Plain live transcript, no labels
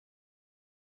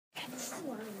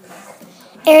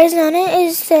Arizona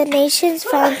is the nation's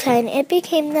Valentine. It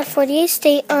became the 48th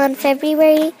state on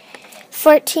February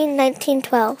 14,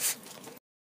 1912.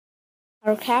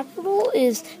 Our capital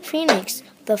is Phoenix,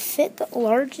 the fifth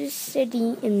largest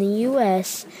city in the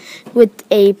U.S., with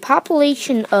a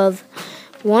population of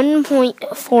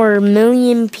 1.4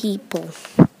 million people.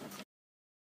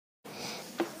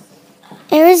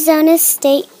 Arizona's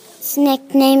state's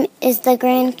nickname is the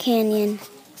Grand Canyon.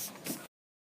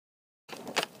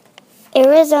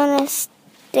 Arizona's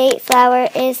state flower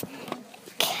is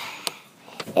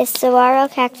saguaro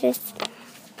cactus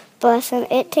blossom.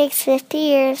 It takes 50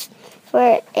 years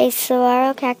for a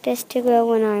saguaro cactus to grow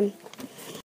one arm.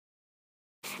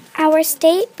 Our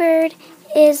state bird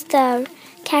is the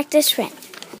cactus wren.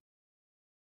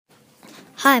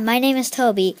 Hi, my name is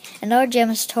Toby, and our gem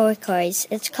is turquoise.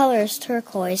 Its color is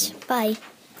turquoise. Bye.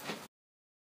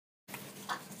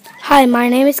 Hi, my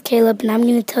name is Caleb, and I'm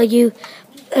going to tell you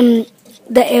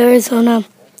the Arizona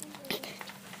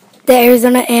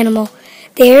animal.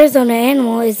 The Arizona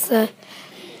animal is the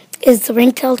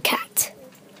ring-tailed cat.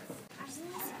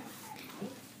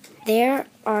 There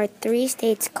are 3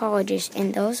 states colleges,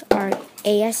 and those are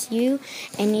ASU,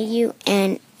 NAU,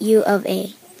 and U of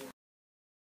A.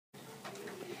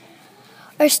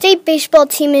 Our state baseball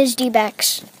team is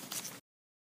D-backs.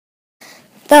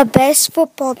 The best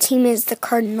football team is the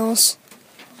Cardinals.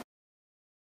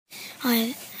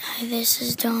 Hi, this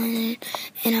is Dylan,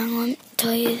 and I want to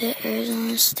tell you that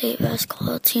Arizona State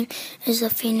basketball team is the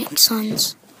Phoenix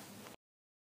Suns.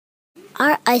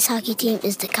 Our ice hockey team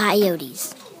is the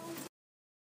Coyotes.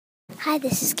 Hi,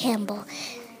 this is Campbell.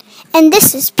 And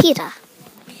this is PETA.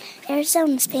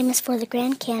 Arizona is famous for the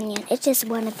Grand Canyon. It is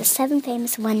one of the 7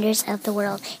 famous wonders of the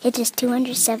world. It is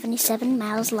 277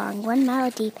 miles long, 1 mile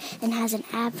deep, and has an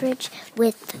average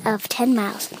width of 10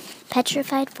 miles.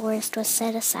 Petrified Forest was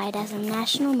set aside as a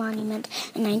national monument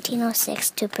in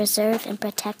 1906 to preserve and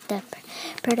protect the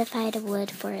petrified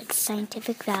wood for its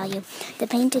scientific value. The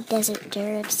Painted Desert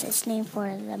derives its name for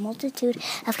the multitude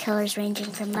of colors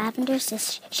ranging from lavender to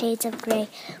shades of gray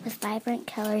with vibrant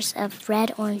colors of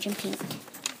red, orange, and pink.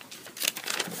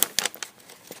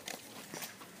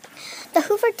 The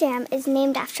Hoover Dam is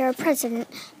named after a president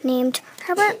named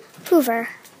Herbert Hoover.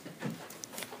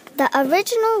 The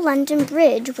original London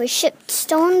Bridge was shipped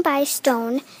stone by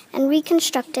stone and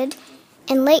reconstructed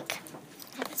in Lake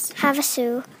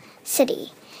Havasu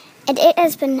City, and it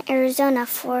has been in Arizona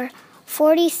for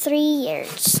 43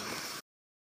 years.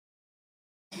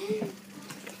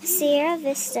 Sierra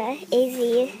Vista,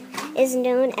 AZ, is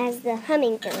known as the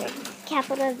hummingbird,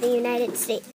 capital of the United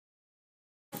States.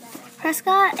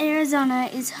 Prescott, Arizona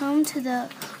is home to the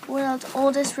world's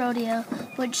oldest rodeo,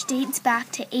 which dates back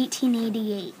to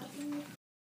 1888.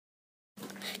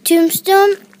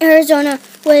 Tombstone, Arizona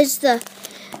was the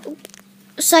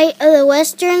site of the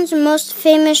Western's most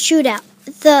famous shootout,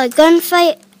 the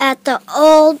gunfight at the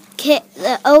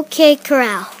OK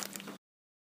Corral.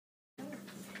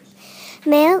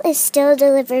 Mail is still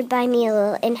delivered by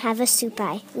Milo in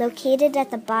Havasupai, located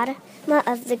at the bottom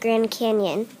of the Grand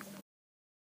Canyon.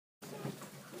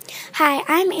 Hi,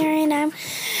 I'm Erin,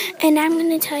 and I'm going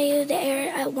to tell you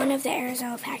one of the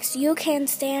Arizona facts. You can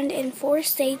stand in 4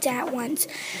 states at once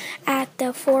at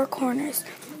the 4 corners.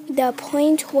 The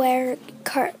point where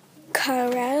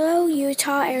Colorado,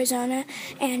 Utah, Arizona,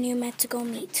 and New Mexico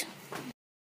meet.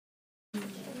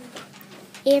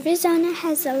 Arizona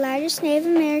has the largest Native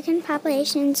American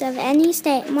populations of any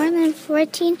state. More than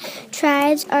 14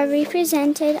 tribes are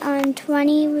represented on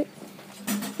 20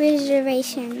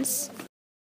 reservations.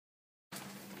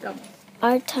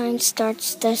 Our time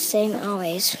starts the same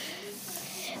always.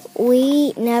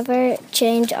 We never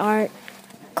change our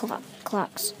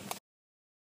clocks.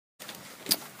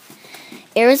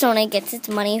 Arizona gets its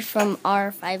money from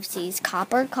our 5 C's: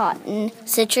 copper, cotton,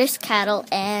 citrus, cattle,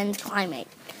 and climate.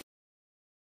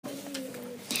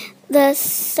 The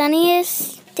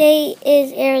sunniest state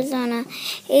is Arizona.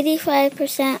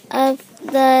 85% of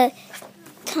the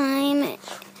time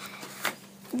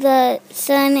the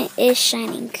sun is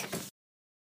shining.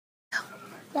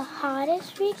 The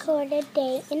hottest recorded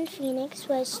day in Phoenix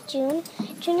was June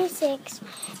 26,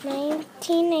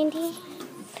 1990,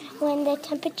 when the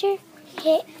temperature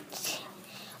hit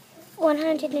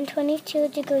 122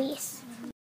 degrees.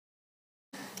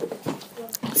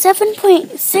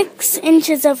 7.6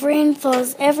 inches of rain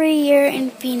falls every year in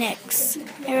Phoenix,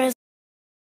 Arizona.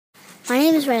 My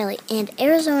name is Riley, and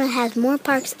Arizona has more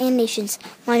parks and nations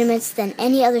monuments than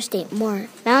any other state, more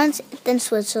mountains than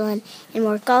Switzerland, and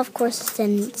more golf courses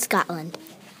than Scotland.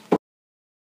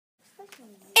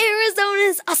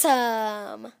 Arizona's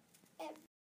awesome!